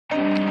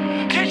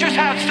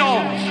have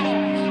souls.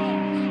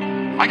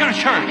 I go to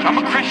church. I'm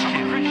a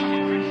Christian.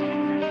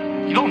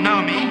 You don't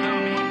know me.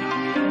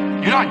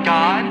 You're not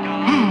God.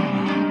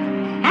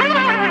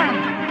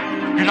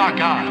 You're not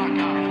God.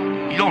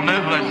 You don't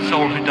know who has a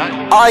soul and who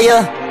doesn't. Oh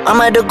yeah,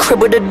 I'm at the crib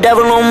with the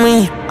devil on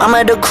me. I'm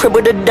at the crib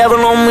with the devil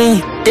on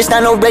me. This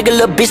not no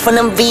regular bitch from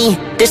them V.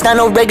 This not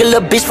no regular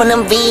bitch from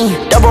them V.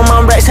 Double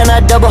my racks and I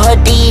double her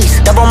D's.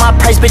 Double my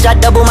price, bitch, I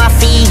double my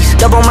fees.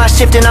 Double my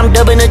shift and I'm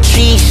doubling the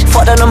cheese.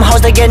 Fuck on them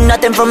hoes, they get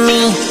nothing from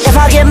me. If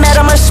I get mad,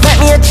 I'ma smack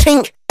me a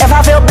chink. If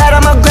I feel bad,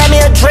 I'ma grab me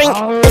a drink.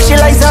 If she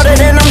like Zelda,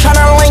 then I'm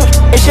tryna link.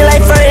 If she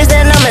like furries,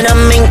 then I'm in a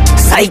mink.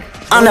 Psych,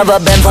 I've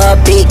never been for a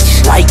bitch.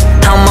 Like,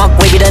 how my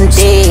wavy done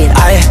dead.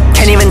 I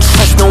can't even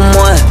trust no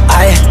more.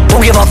 I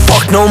don't give a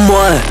fuck no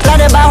more.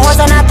 Blinded by horse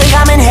and I think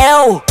I'm in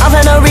hell. I'm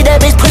finna read that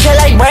bitch pussy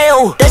like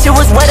braille. That shit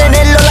was wet and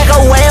it look like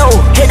a whale.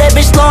 Hit that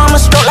bitch slow, I'ma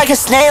stroke like a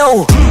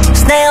snail.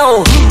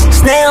 Snail,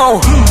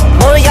 snail.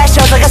 Boy, got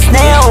shots like a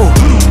snail.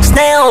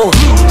 Snail,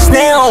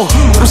 snail.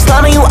 I'm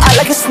slamming you out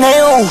like a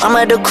snail. I'm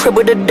at the crib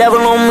with the devil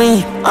on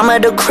me. I'm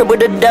at the crib with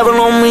the devil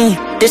on me.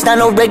 This not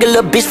no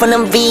regular bitch from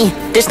them V.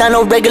 This not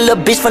no regular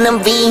bitch from them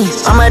V.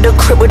 I'm at the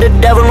crib with the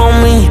devil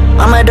on me.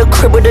 I'm at the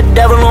crib with the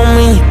devil on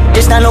me.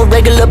 This not no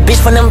regular bitch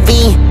from them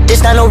V.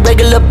 This not no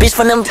regular bitch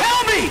from them.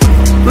 Tell me!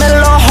 Met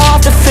a little hard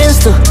off the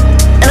finster,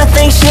 and I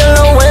think she a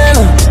little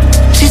winner.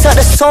 She sucked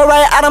the soul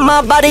right out of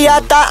my body.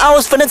 I thought I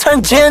was finna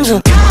turn ginger.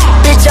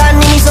 Bitch, I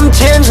need me some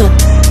ginger.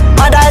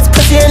 My diet's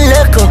pussy and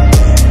liquor.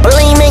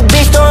 Bulimic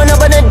bitch throwing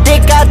up on the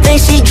dick. I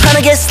think she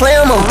tryna get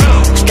slimmer.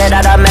 Straight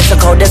out of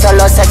Mexico, this a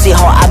little sexy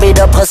hoe. I beat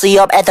the pussy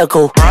up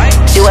ethical.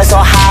 She was so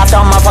high off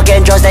the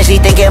motherfucking drugs that she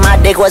thinking my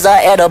dick was a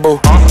edible.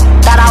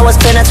 Thought I was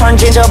finna turn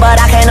ginger,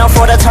 but I can't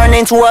afford to turn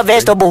into a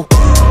vegetable.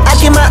 I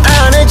keep my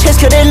eye on her chest,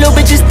 cause that little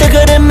bitch is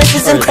thicker than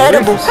Mrs.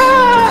 Incredible.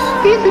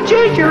 He's a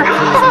ginger.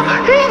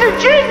 He's a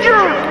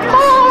ginger.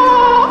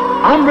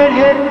 I'm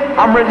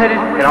redheaded,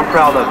 and I'm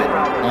proud of it.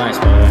 Nice,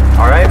 man.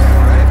 Alright?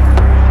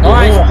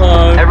 Nice,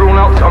 man. Everyone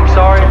else, I'm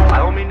sorry. I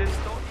don't mean to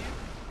insult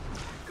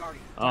you.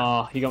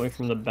 Oh, he got me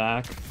from the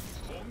back.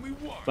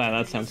 Man,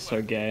 that sounds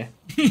so gay.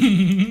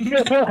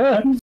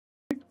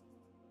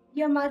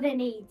 Your mother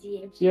needs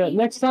you. Yeah,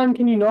 next time,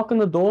 can you knock on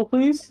the door,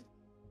 please?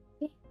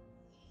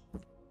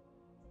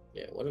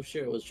 Yeah, what if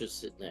Shira was just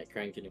sitting there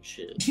cranking his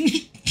shit?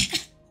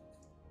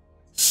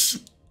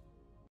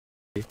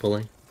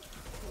 Pulling.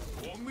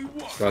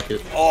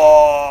 Rocket.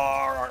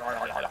 Oh!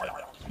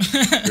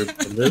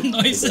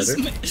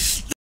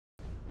 Noises.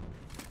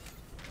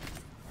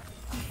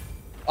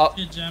 Oh.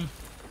 Good jam.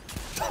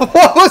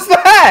 What was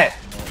that?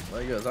 Oh,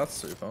 there goes that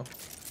super.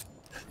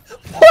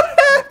 What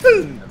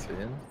happened? That's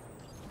in.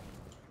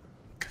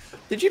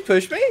 Did you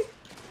push me?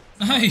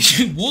 No,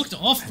 you walked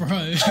off, bro.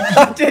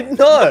 I did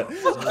not.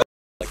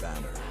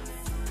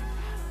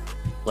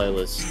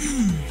 Playlist.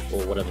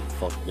 Or whatever the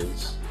fuck it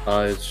is.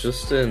 It's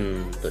just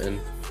in the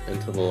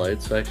Into the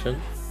Light section.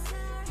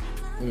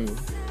 Wait,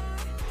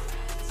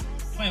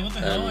 what the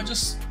hell? I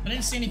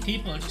didn't see any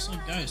people, I just saw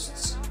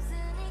ghosts.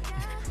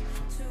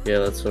 Yeah,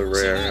 that's a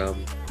rare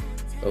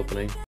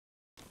opening.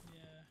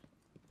 Yeah.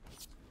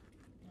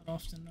 Not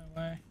often, no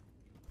way.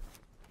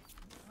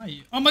 Are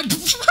you? Oh my